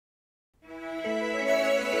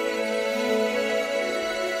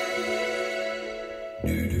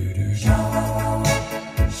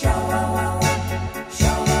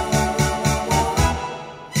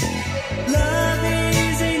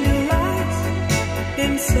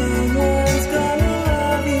someone's gonna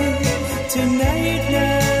love you tonight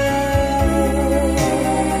now.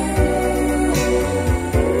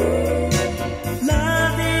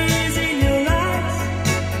 Love is in your eyes,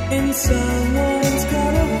 and someone's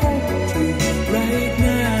gonna hold you right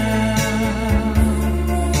now.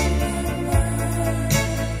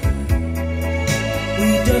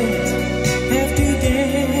 We don't have to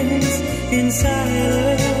dance in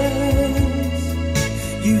silence.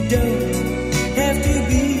 You don't have to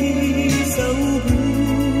be so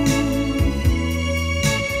rude.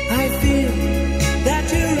 I feel that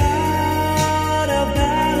you're out of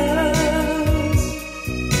balance,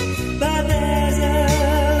 but there's a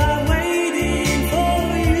love waiting for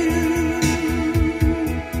you.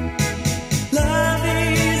 Love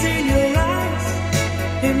is in your eyes,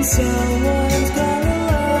 and so